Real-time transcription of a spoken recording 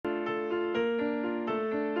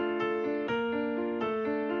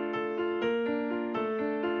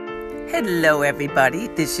Hello, everybody.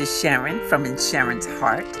 This is Sharon from In Sharon's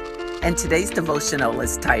Heart, and today's devotional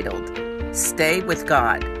is titled, Stay with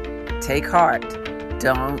God. Take heart.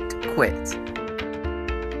 Don't quit.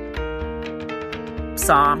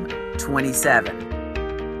 Psalm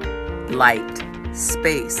 27. Light,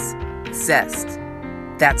 space, zest.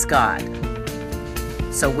 That's God.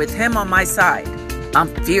 So with Him on my side,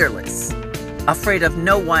 I'm fearless, afraid of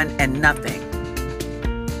no one and nothing.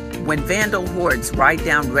 When vandal hordes ride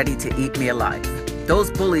down ready to eat me alive,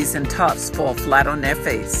 those bullies and toughs fall flat on their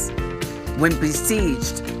face. When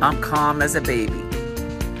besieged, I'm calm as a baby.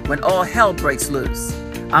 When all hell breaks loose,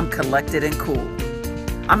 I'm collected and cool.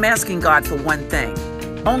 I'm asking God for one thing,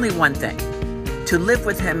 only one thing, to live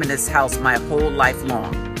with Him in His house my whole life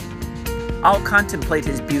long. I'll contemplate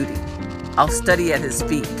His beauty. I'll study at His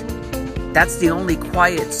feet. That's the only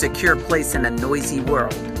quiet, secure place in a noisy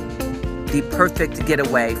world. The perfect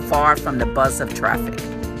getaway far from the buzz of traffic.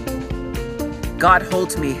 God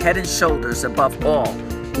holds me head and shoulders above all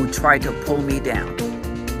who try to pull me down.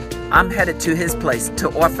 I'm headed to His place to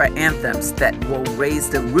offer anthems that will raise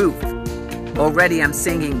the roof. Already I'm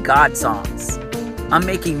singing God songs. I'm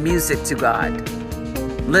making music to God.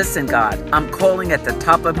 Listen, God, I'm calling at the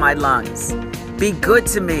top of my lungs. Be good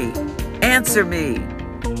to me. Answer me.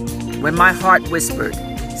 When my heart whispered,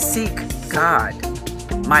 seek God,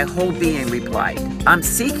 my whole being replied, I'm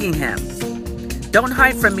seeking Him. Don't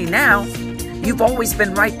hide from me now. You've always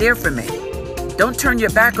been right there for me. Don't turn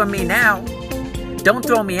your back on me now. Don't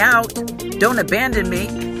throw me out. Don't abandon me.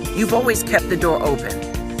 You've always kept the door open.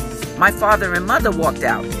 My father and mother walked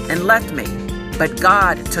out and left me, but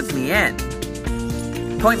God took me in.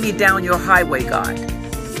 Point me down your highway, God.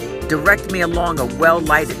 Direct me along a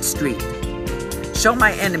well-lighted street. Show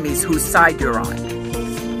my enemies whose side you're on.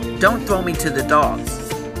 Don't throw me to the dogs,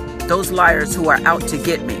 those liars who are out to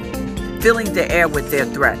get me, filling the air with their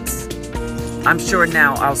threats. I'm sure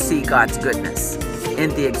now I'll see God's goodness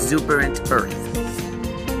in the exuberant earth.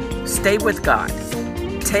 Stay with God.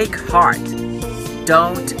 Take heart.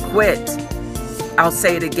 Don't quit. I'll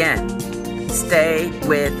say it again. Stay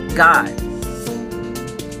with God.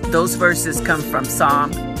 Those verses come from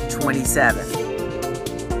Psalm 27.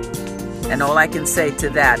 And all I can say to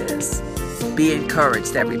that is, be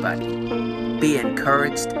encouraged, everybody. Be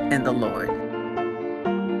encouraged in the Lord.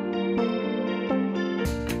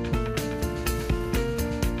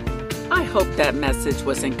 I hope that message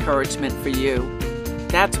was encouragement for you.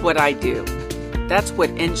 That's what I do. That's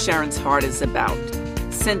what In Sharon's Heart is about,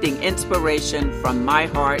 sending inspiration from my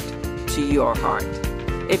heart to your heart.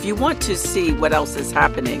 If you want to see what else is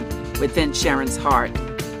happening within Sharon's Heart,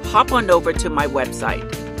 hop on over to my website,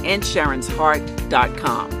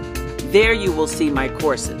 InSharon'sHeart.com. There you will see my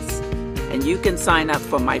courses, and you can sign up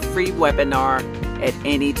for my free webinar at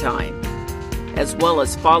any time, as well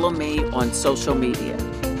as follow me on social media.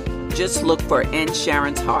 Just look for In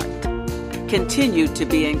Sharon's Heart. Continue to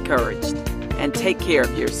be encouraged and take care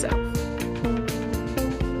of yourself.